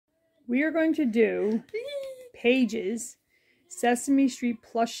we are going to do Paige's Sesame Street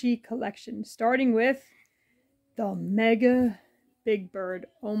Plushie collection, starting with the Mega Big Bird.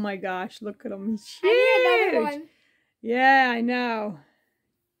 Oh my gosh, look at him. He's huge. I need another one. Yeah, I know.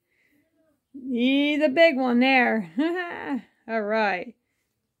 Need the big one there. All right.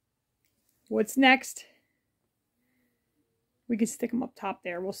 What's next? We can stick them up top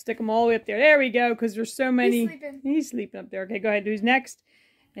there. We'll stick them all the way up there. There we go, because there's so many. He's sleeping up there. Okay, go ahead. Who's next?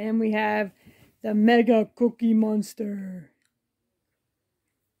 And we have the Mega Cookie Monster.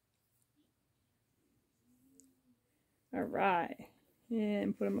 All right.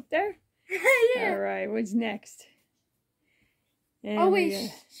 And put them up there. Yeah. All right. What's next? And oh,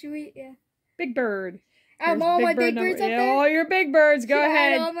 wait. Should we? Yeah. Big Bird. All my big birds up there? All your big birds. Go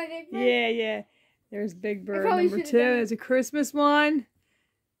ahead. All my big birds? Yeah, yeah. There's Big Bird number 2. There's a Christmas one.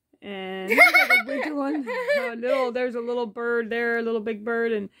 And a big one. There's a little bird there, a little big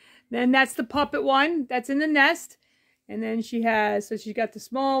bird. And then that's the puppet one. That's in the nest. And then she has, so she's got the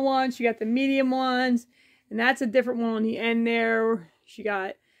small ones. She got the medium ones. And that's a different one on the end there. She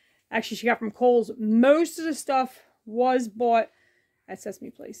got from Kohl's. Most of the stuff was bought at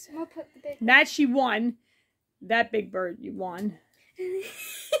Sesame Place. I'll put the big That she won. That Big Bird you won.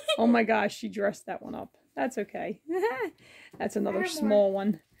 Oh my gosh, she dressed that one up. That's okay. That's another small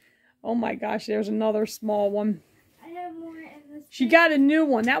one. Oh my gosh, there's another small one. I have more in this. She got a new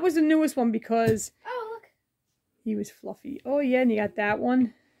one. That was the newest one because look. He was fluffy. Oh yeah, and you got that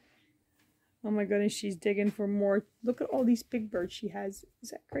one. Oh my goodness, she's digging for more. Look at all these big birds she has.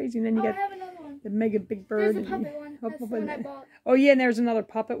 Is that crazy? And then you got I have another one. the Mega Big Bird. There's a puppet one. That's the one I bought. Oh yeah, and there's another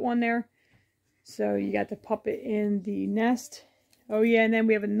puppet one there. So you got the puppet in the nest. Oh yeah, and then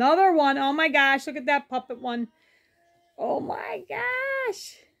we have another one. Oh my gosh, look at that puppet one. Oh my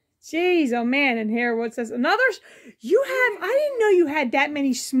gosh. Jeez, oh man, and here, what's this? Another, I didn't know you had that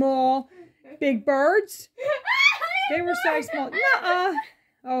many small big birds. They were so small. Nuh-uh.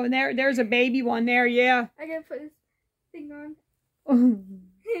 Oh, and there's a baby one there, yeah. I gotta put this thing on.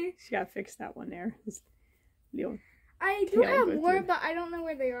 She gotta fix that one there. I do have more, but I don't know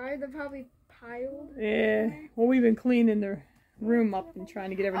where they are. They're probably piled. Yeah. Well, we've been cleaning the room up and trying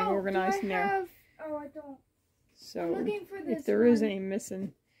to get everything organized in there. I don't. So if there is any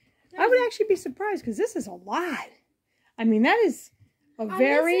missing, I would actually be surprised because this is a lot. I mean, that is a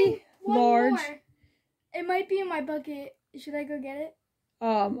very large. More. It might be in my bucket. Should I go get it?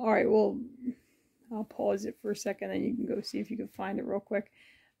 All right. Well, I'll pause it for a second, and you can go see if you can find it real quick.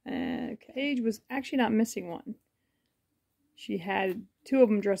 Paige was actually not missing one. She had 2 of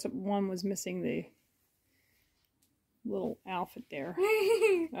them dressed up. One was missing the little outfit there.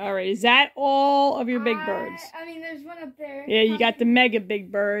 All right, is that all of your big birds? I mean, there's one up there. Yeah, you got the Mega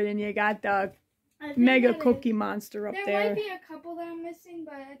Big Bird, and you got the Mega Cookie Monster up there. There might be a couple that I'm missing,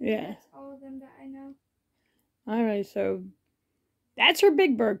 but I think that's all of them that I know. All right, so that's her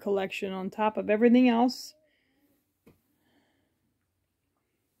Big Bird collection on top of everything else.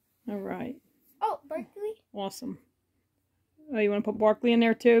 All right. Oh, Barkley. Awesome. Oh, you want to put Barkley in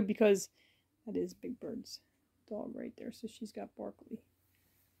there too? Because that is Big Bird's dog right there. So she's got Barkley.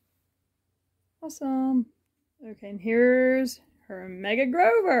 Awesome. Okay, and here's her Mega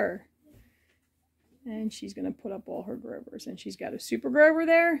Grover. And she's going to put up all her Grovers. And she's got a Super Grover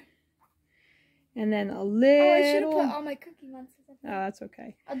there. And then a little... Oh, I should have put all my Cookie Monsters up there. Oh, that's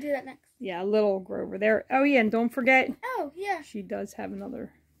okay. I'll do that next. Yeah, a little Grover there. Oh, yeah, and don't forget... Oh, yeah. She does have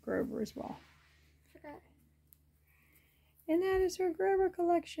another Grover as well. Forgot. And that is her Grover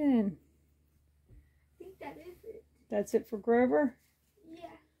collection. I think that is it. That's it for Grover? Yeah.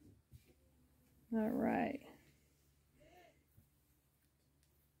 All right.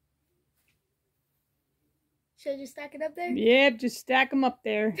 Should I just stack it up there? Yep, just stack them up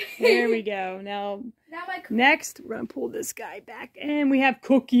there. There we go. Now my next, we're going to pull this guy back. And we have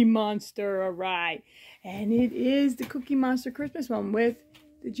Cookie Monster. All right. And it is the Cookie Monster Christmas one with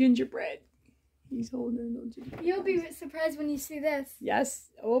the gingerbread. He's holding a little gingerbread. You'll be surprised when you see this. Yes.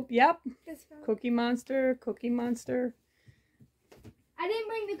 Oh, yep. This one. Cookie Monster. Cookie Monster. I didn't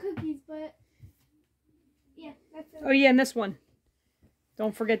bring the cookies, but yeah, that's it. Oh, yeah, and this one.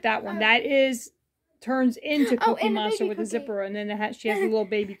 Don't forget that one. That is... turns into Cookie Monster with a zipper, and then she has a little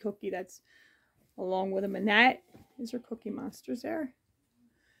baby cookie that's along with him, and that is her Cookie Monsters there.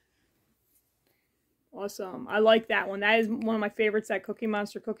 Awesome. I like that one. That is one of my favorites, that Cookie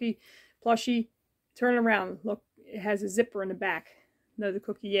Monster cookie plushie. Turn around. Look, it has a zipper in the back. No, the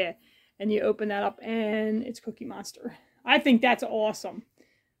cookie, yeah. And you open that up, and it's Cookie Monster. I think that's awesome.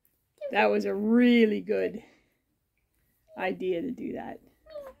 That was a really good idea to do that.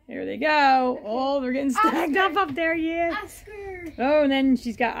 There they go. Okay. Oh, they're getting stacked up there, yeah. Oscar. Oh, and then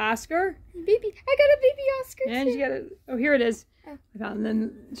she's got Oscar. Baby, I got a baby Oscar. And too. she got oh, here it is. Oh. I found, and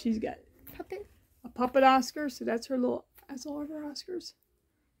then she's got puppet. A puppet Oscar. So that's her little. That's all of her Oscars.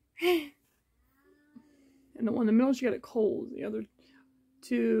 And the one in the middle, she got a Coles. The other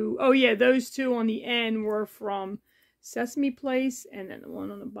two, oh yeah, those two on the end were from Sesame Place, and then the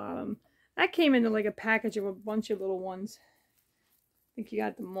one on the bottom that came into like a package of a bunch of little ones. I think you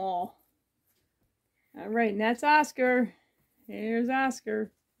got them all. All right, and that's Oscar. Here's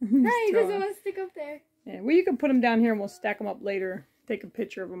Oscar. No, he doesn't want to stick up there. Yeah, well, you can put them down here, and we'll stack them up later. Take a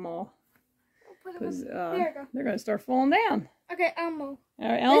picture of them all. Because they're going to start falling down. Okay, Elmo. All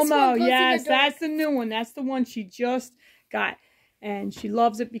right, Elmo, yes, that's the new one. That's the one she just got. And she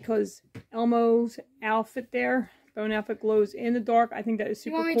loves it because Elmo's outfit there, bone outfit, glows in the dark. I think that is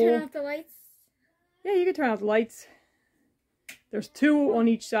super cool. You want me to turn off the lights? Yeah, you can turn off the lights. There's two on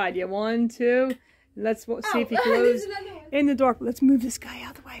each side. Yeah, 1, 2. Let's see if he glows in the dark. Let's move this guy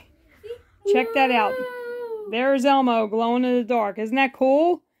out of the way. Check that out. There's Elmo glowing in the dark. Isn't that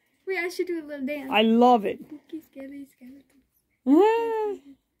cool? Wait, I should do a little dance. I love it.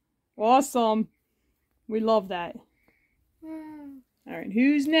 Awesome. We love that. Wow. All right,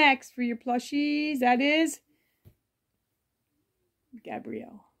 who's next for your plushies? That is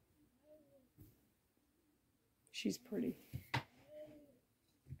Gabrielle. She's pretty.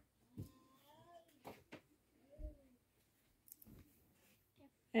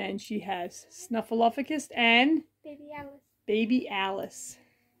 And she has Snuffleupagus and Baby Alice. Baby Alice.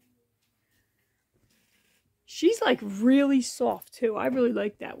 She's like really soft too. I really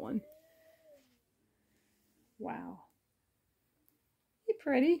like that one. Wow. You're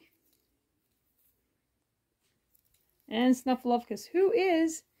pretty. And Snuffleupagus, who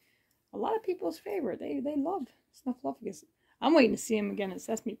is a lot of people's favorite. They love Snuffleupagus. I'm waiting to see him again at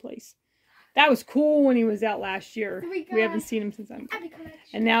Sesame Place. That was cool when he was out last year. We haven't seen him since then.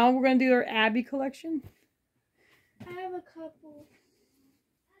 And now we're going to do our Abby collection. I have a couple.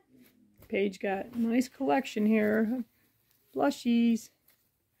 Paige got a nice collection here. Plushies.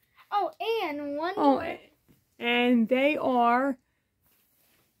 Oh, and one more. And they are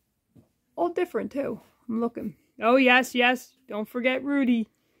all different too. I'm looking. Oh, yes, yes. Don't forget Rudy.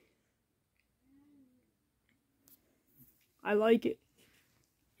 I like it.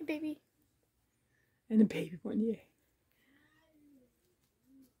 A baby. And a baby one, yeah.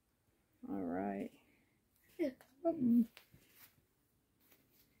 All right.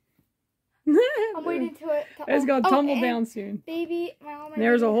 I'm waiting to it. It's going to tumble down soon. Baby.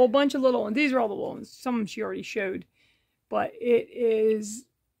 There's a whole bunch of little ones. These are all the little ones. Some of them she already showed. But it is,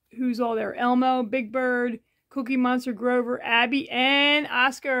 who's all there? Elmo, Big Bird, Cookie Monster, Grover, Abby, and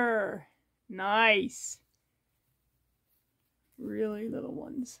Oscar. Nice. Really little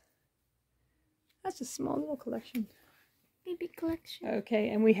ones. That's a small little collection. Baby collection. Okay,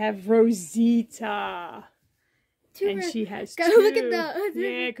 and we have Rosita. And she has two. Look at those.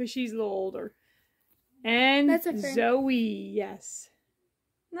 Yeah, because she's a little older. And Zoe, yes.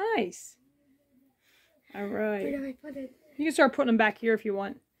 Nice. All right. Where do I put it? You can start putting them back here if you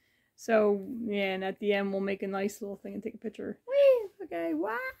want. So, yeah, and at the end, we'll make a nice little thing and take a picture. Whee! Okay,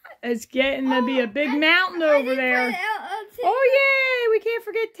 what? It's getting to be a big mountain over there. Oh, yeah, we can't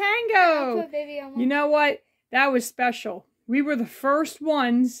forget Tango. You know what? That was special. We were the first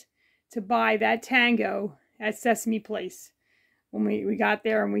ones to buy that Tango at Sesame Place. When we got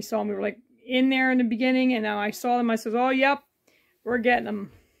there and we saw them, we were like in there in the beginning, and I saw them. I said, oh, yep, we're getting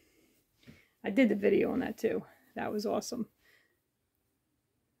them. I did the video on that too. That was awesome.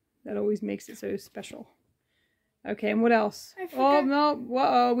 That always makes it so special. Okay, and what else? Oh, no.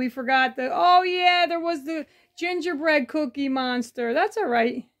 Whoa, we forgot the... Oh, yeah, there was the gingerbread cookie monster. That's all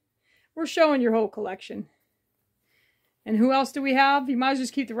right. We're showing your whole collection. And who else do we have? You might as well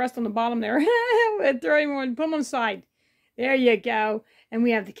just keep the rest on the bottom there. Throw anyone, put them on the side. There you go. And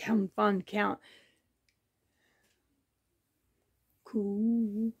we have the fun count.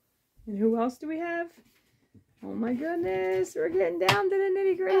 Cool. And who else do we have? Oh my goodness. We're getting down to the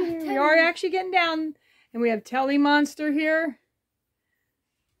nitty gritty. We are actually getting down. And we have Telly Monster here.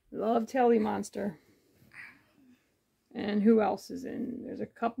 Love Telly Monster. And who else is in? There's a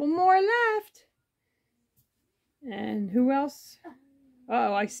couple more left. And who else?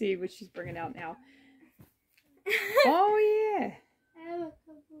 Oh, I see what she's bringing out now. Oh, yeah. I have a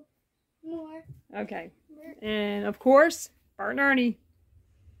couple more. Okay. And, of course, Bert and Ernie.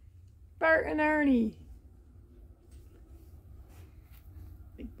 Bert and Ernie.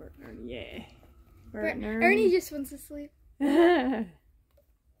 Big Bert and Ernie, yeah. Bert and Ernie. Ernie just wants to sleep.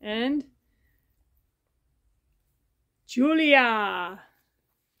 And Julia.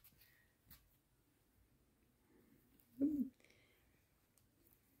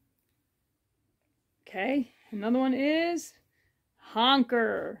 Okay, another one is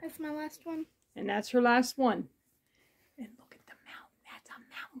Honker. That's my last one. And that's her last one. And look at the mountain. That's a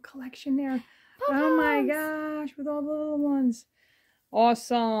mountain collection there. Oh my gosh, with all the little ones.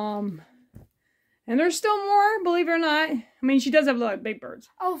 Awesome. And there's still more, believe it or not. I mean, she does have a lot of big birds.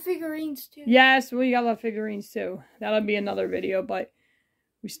 Oh, figurines too. Yes, we got a lot of figurines too. That'll be another video, but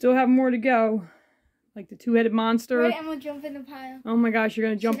we still have more to go. Like the two-headed monster. Wait, I'm going to jump in the pile. Oh my gosh, you're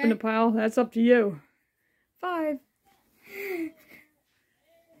going to jump in the pile? That's up to you. 5.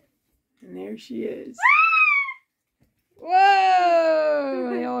 And there she is.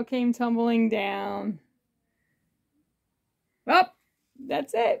 Whoa! They all came tumbling down. Well,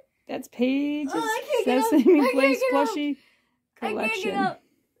 that's it. That's Paige's Sesame Place plushie collection. I can't get up.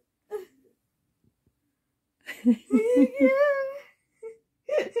 I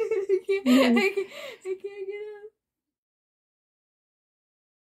can't get up.